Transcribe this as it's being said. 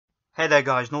Hey there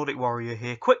guys, Nordic Warrior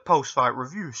here. Quick post-fight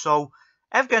review. So,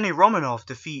 Evgeny Romanov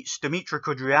defeats Dmitry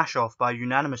Kudryashov by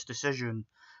unanimous decision.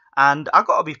 And I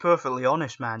gotta be perfectly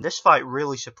honest, man, this fight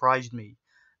really surprised me.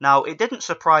 Now, it didn't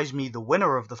surprise me the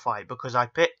winner of the fight because I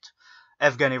picked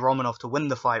Evgeny Romanov to win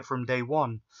the fight from day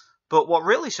one. But what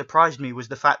really surprised me was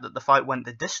the fact that the fight went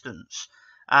the distance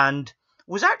and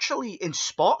was actually in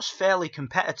spots fairly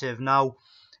competitive. Now,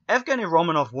 Evgeny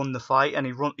Romanov won the fight, and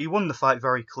he won the fight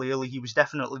very clearly. He was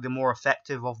definitely the more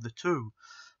effective of the two.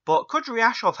 But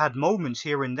Kudryashov had moments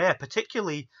here and there,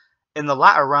 particularly in the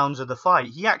latter rounds of the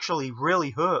fight. He actually really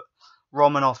hurt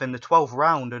Romanov in the 12th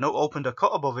round and opened a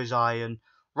cut above his eye, and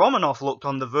Romanov looked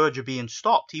on the verge of being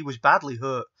stopped. He was badly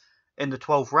hurt in the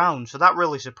 12th round, so that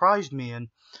really surprised me. And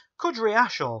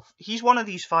Kudryashov, he's one of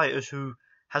these fighters who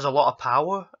has a lot of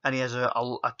power, and he has a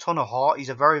ton of heart. He's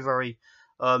a very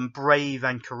brave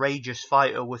and courageous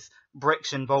fighter with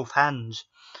bricks in both hands,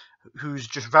 who's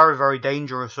just very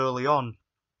dangerous early on.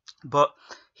 But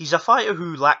he's a fighter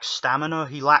who lacks stamina.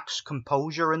 He lacks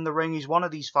composure in the ring. He's one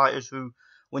of these fighters who,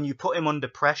 when you put him under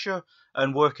pressure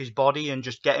and work his body and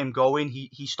just get him going,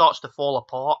 he starts to fall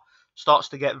apart, starts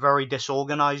to get very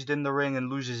disorganized in the ring and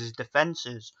loses his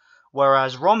defenses.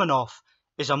 Whereas Romanov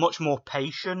is a much more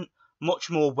patient,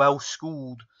 much more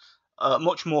well-schooled,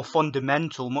 much more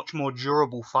fundamental, much more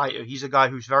durable fighter. He's a guy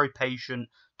who's very patient,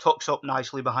 tucks up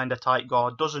nicely behind a tight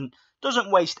guard, doesn't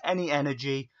waste any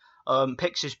energy,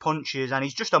 picks his punches, and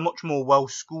he's just a much more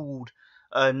well-schooled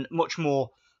and much more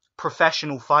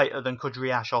professional fighter than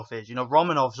Kudryashov is. You know,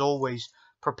 Romanov's always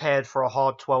prepared for a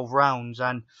hard 12 rounds,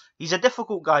 and he's a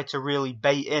difficult guy to really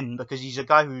bait in because he's a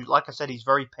guy who, like I said, he's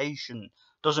very patient,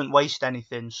 doesn't waste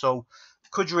anything. So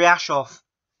Kudryashov,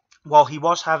 while he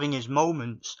was having his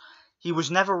moments, he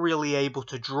was never really able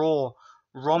to draw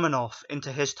Romanov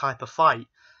into his type of fight.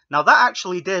 Now, that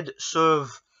actually did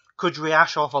serve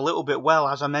Kudryashov a little bit well,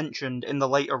 as I mentioned, in the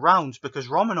later rounds, because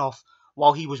Romanov,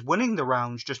 while he was winning the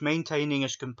rounds, just maintaining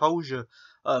his composure,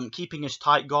 keeping his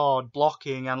tight guard,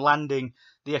 blocking and landing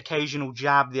the occasional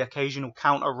jab, the occasional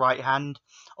counter right hand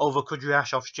over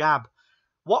Kudryashov's jab.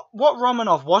 What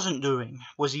Romanov wasn't doing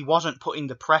was he wasn't putting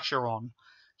the pressure on.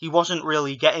 He wasn't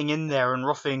really getting in there and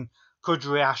roughing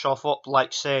Kudryashov up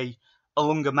like, say,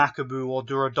 Ilunga Makabu or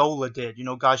Duradola did, you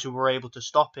know, guys who were able to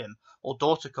stop him, or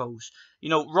Dorticos. You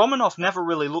know, Romanov never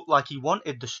really looked like he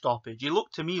wanted the stoppage. He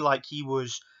looked to me like he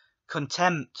was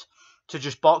content to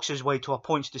just box his way to a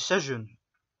points decision.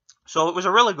 So it was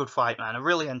a really good fight, man, a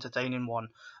really entertaining one.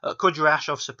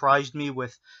 Kudryashov surprised me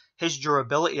with his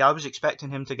durability. I was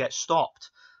expecting him to get stopped.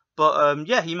 But,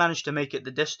 yeah, he managed to make it the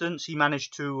distance. He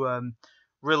managed to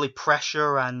really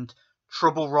pressure and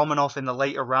trouble Romanov in the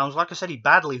later rounds. Like I said, he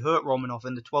badly hurt Romanov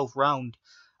in the 12th round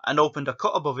and opened a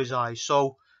cut above his eye.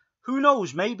 So, who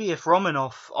knows, maybe if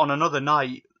Romanov on another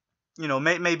night, you know,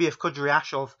 maybe if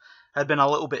Kudryashov had been a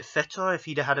little bit fitter, if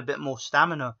he'd had a bit more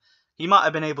stamina, he might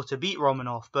have been able to beat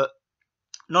Romanov. But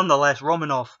nonetheless,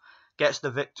 Romanov gets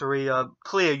the victory, a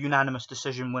clear unanimous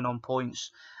decision win on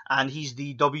points, and he's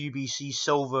the WBC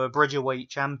Silver Bridgerweight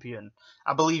champion.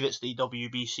 I believe it's the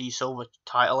WBC Silver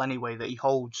title anyway that he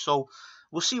holds. So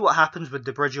we'll see what happens with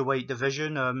the Bridgerweight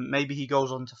division. Maybe he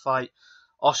goes on to fight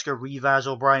Oscar Rivas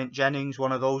or Bryant Jennings,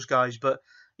 one of those guys. But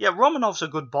yeah, Romanov's a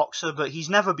good boxer, but he's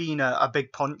never been a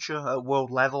big puncher at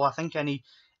world level. I think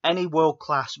any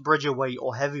world-class Bridgerweight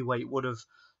or heavyweight would have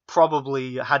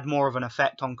probably had more of an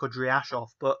effect on Kudryashov.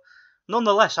 But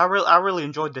nonetheless, I really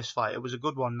enjoyed this fight. It was a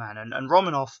good one, man. And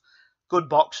Romanov, good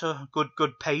boxer,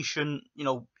 good patient, you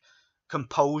know,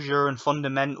 composure and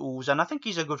fundamentals. And I think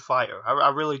he's a good fighter. I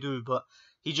really do. But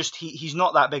he's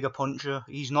not that big a puncher.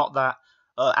 He's not that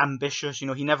ambitious. You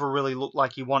know, he never really looked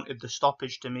like he wanted the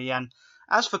stoppage to me. And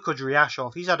as for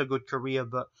Kudryashov, he's had a good career,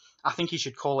 but I think he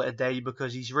should call it a day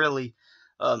because he's really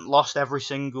lost every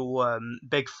single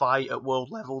big fight at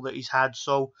world level that he's had.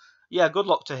 So yeah, good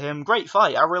luck to him. Great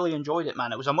fight. I really enjoyed it,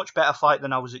 man. It was a much better fight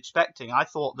than I was expecting. I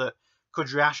thought that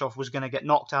Kudryashov was going to get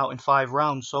knocked out in 5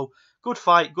 rounds. So good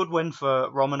fight, good win for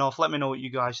Romanov. Let me know what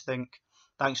you guys think.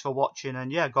 Thanks for watching,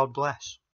 and yeah, God bless.